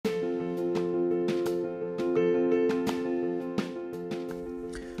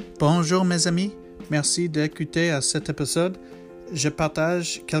Bonjour mes amis, merci d'écouter à cet épisode. Je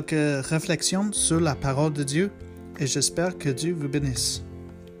partage quelques réflexions sur la parole de Dieu et j'espère que Dieu vous bénisse.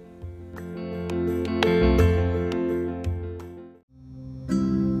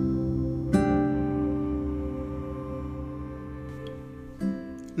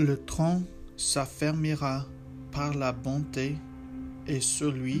 Le trône s'affermira par la bonté et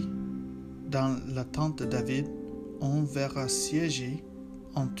sur lui, dans la tente de David, on verra siéger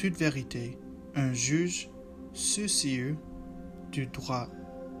en toute vérité un juge soucieux du droit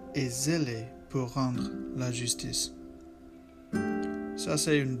et zélé pour rendre la justice. Ça,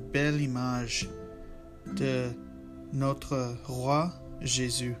 c'est une belle image de notre roi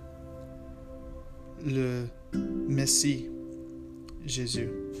Jésus, le Messie Jésus,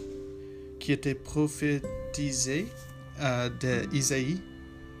 qui était prophétisé d'Esaïe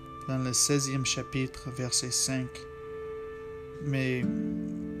dans le 16e chapitre, verset 5. Mais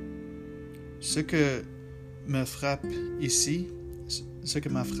ce que m'a frappé ici,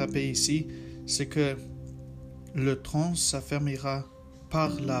 c'est que le trône s'affermira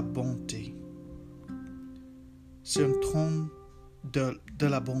par la bonté. C'est un trône de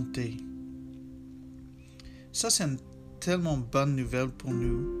la bonté. Ça, c'est une tellement bonne nouvelle pour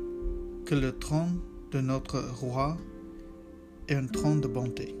nous que le trône de notre roi est un trône de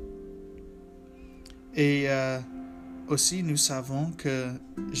bonté. Et aussi, nous savons que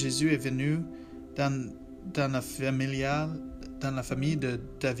Jésus est venu dans la famille de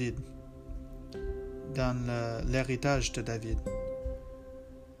David, dans l'héritage de David,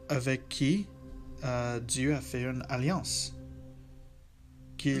 avec qui Dieu a fait une alliance,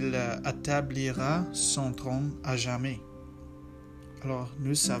 qu'il établira son trône à jamais. Alors,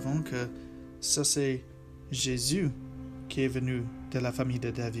 nous savons que ça, c'est Jésus qui est venu de la famille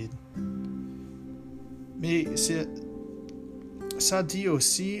de David. Mais ça dit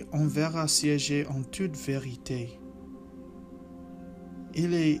aussi, on verra siéger en toute vérité.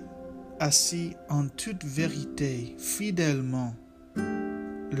 Il est assis en toute vérité, fidèlement,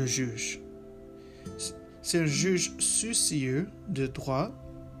 le juge. C'est un juge soucieux de droit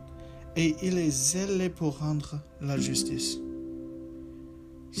et il est zélé pour rendre la justice.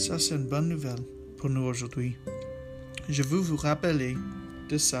 Ça, c'est une bonne nouvelle pour nous aujourd'hui. Je veux vous rappeler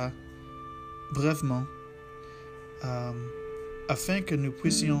de ça brièvement, afin que nous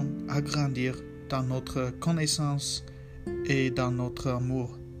puissions agrandir dans notre connaissance et dans notre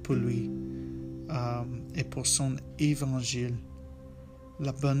amour pour lui et pour son évangile.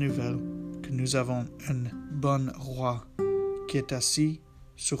 La bonne nouvelle que nous avons un bon roi qui est assis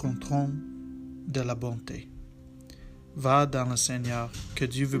sur un trône de la bonté. Va dans le Seigneur, que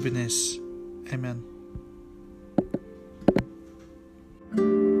Dieu vous bénisse. Amen.